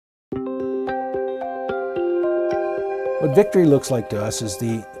What victory looks like to us is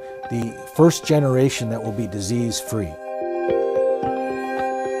the first generation that will be disease-free.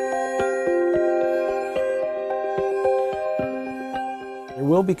 There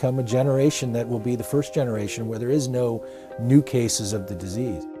will become a generation that will be the first generation where there is no new cases of the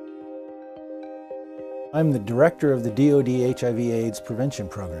disease. I'm the director of the DoD HIV/AIDS Prevention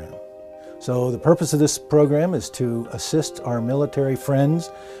Program. So the purpose of this program is to assist our military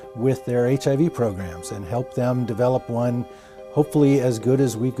friends with their HIV programs and help them develop one hopefully as good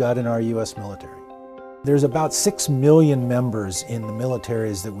as we've got in our U.S. military. There's about 6 million members in the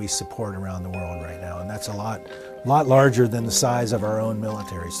militaries that we support around the world right now, and that's a lot larger than the size of our own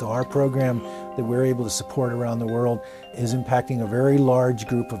military. So our program that we're able to support around the world is impacting a very large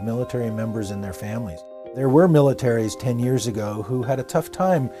group of military members and their families. There were militaries 10 years ago who had a tough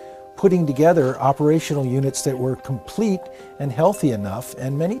time putting together operational units that were complete and healthy enough,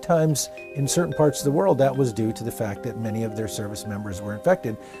 and many times in certain parts of the world that was due to the fact that many of their service members were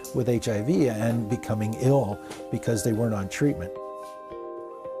infected with HIV and becoming ill because they weren't on treatment.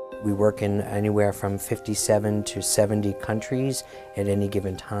 We work in anywhere from 57 to 70 countries at any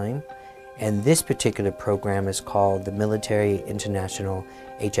given time, and this particular program is called the Military International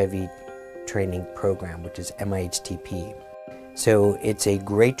HIV Training Program, which is MIHTP. So it's a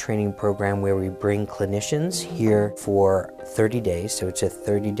great training program where we bring clinicians here for 30 days, so it's a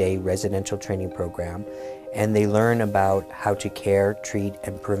 30-day residential training program, and they learn about how to care, treat,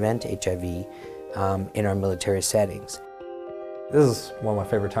 and prevent HIV in our military settings. This is one of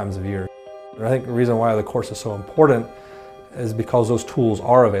my favorite times of year. And I think the reason why the course is so important is because those tools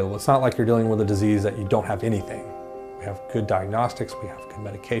are available. It's not like you're dealing with a disease that you don't have anything. We have good diagnostics, we have good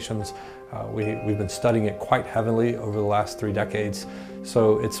medications. We've been studying it quite heavily over the last 3 decades.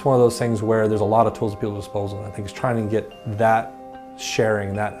 So it's one of those things where there's a lot of tools at people's disposal. And I think it's trying to get that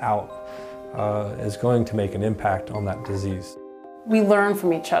sharing, that out, is going to make an impact on that disease. We learn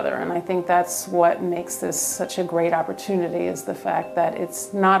from each other, and I think that's what makes this such a great opportunity, is the fact that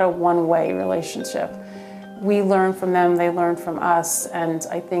it's not a one-way relationship. We learn from them, they learn from us, and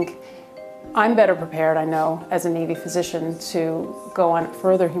I think I'm better prepared, I know, as a Navy physician to go on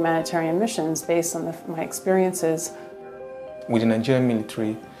further humanitarian missions based on my experiences. With the Nigerian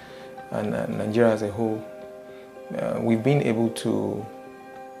military and Nigeria as a whole, we've been able to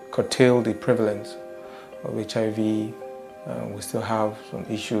curtail the prevalence of HIV. We still have some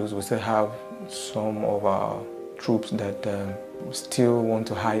issues. We still have some of our troops that still want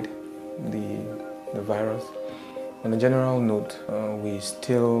to hide the virus. On a general note, we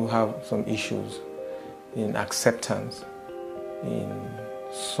still have some issues in acceptance. In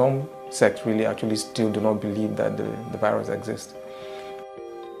some sects really actually still do not believe that the virus exists.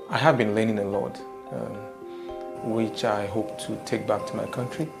 I have been learning a lot, which I hope to take back to my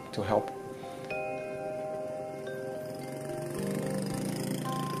country to help.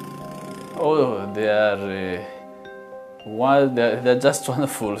 Oh, they're just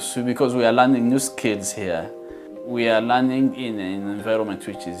wonderful, because we are learning new skills here. We are learning in an environment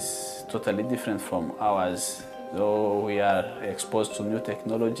which is totally different from ours. So we are exposed to new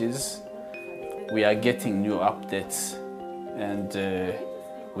technologies, we are getting new updates, and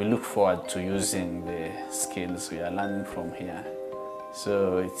we look forward to using the skills we are learning from here.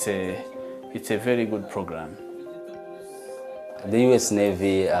 So it's a very good program. The U.S.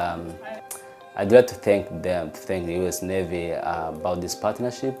 Navy, I'd like to thank the U.S. Navy about this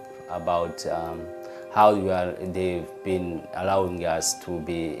partnership, about how they've been allowing us to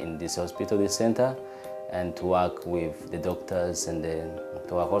be in this hospital, this center, and to work with the doctors and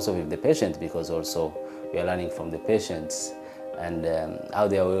to work also with the patients, because also we are learning from the patients, and how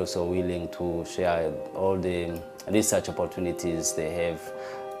they are also willing to share all the research opportunities they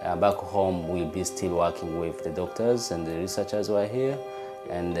have. Back home, we'll be still working with the doctors and the researchers who are here,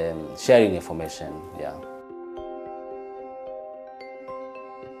 and sharing information, yeah.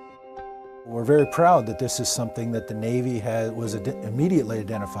 We're very proud that this is something that the Navy was immediately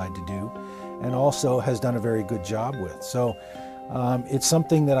identified to do, and also has done a very good job with. So it's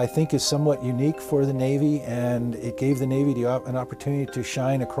something that I think is somewhat unique for the Navy, and it gave the Navy an opportunity to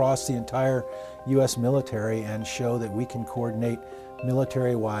shine across the entire U.S. military and show that we can coordinate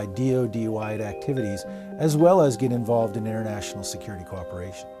military-wide, DoD-wide activities, as well as get involved in international security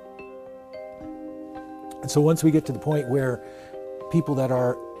cooperation. And so once we get to the point where people that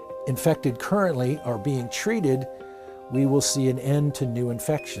are infected currently are being treated, we will see an end to new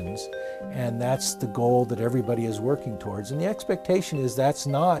infections, and that's the goal that everybody is working towards. And the expectation is that's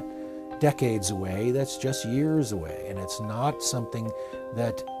not decades away, that's just years away, and it's not something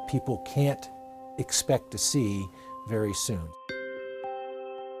that people can't expect to see very soon.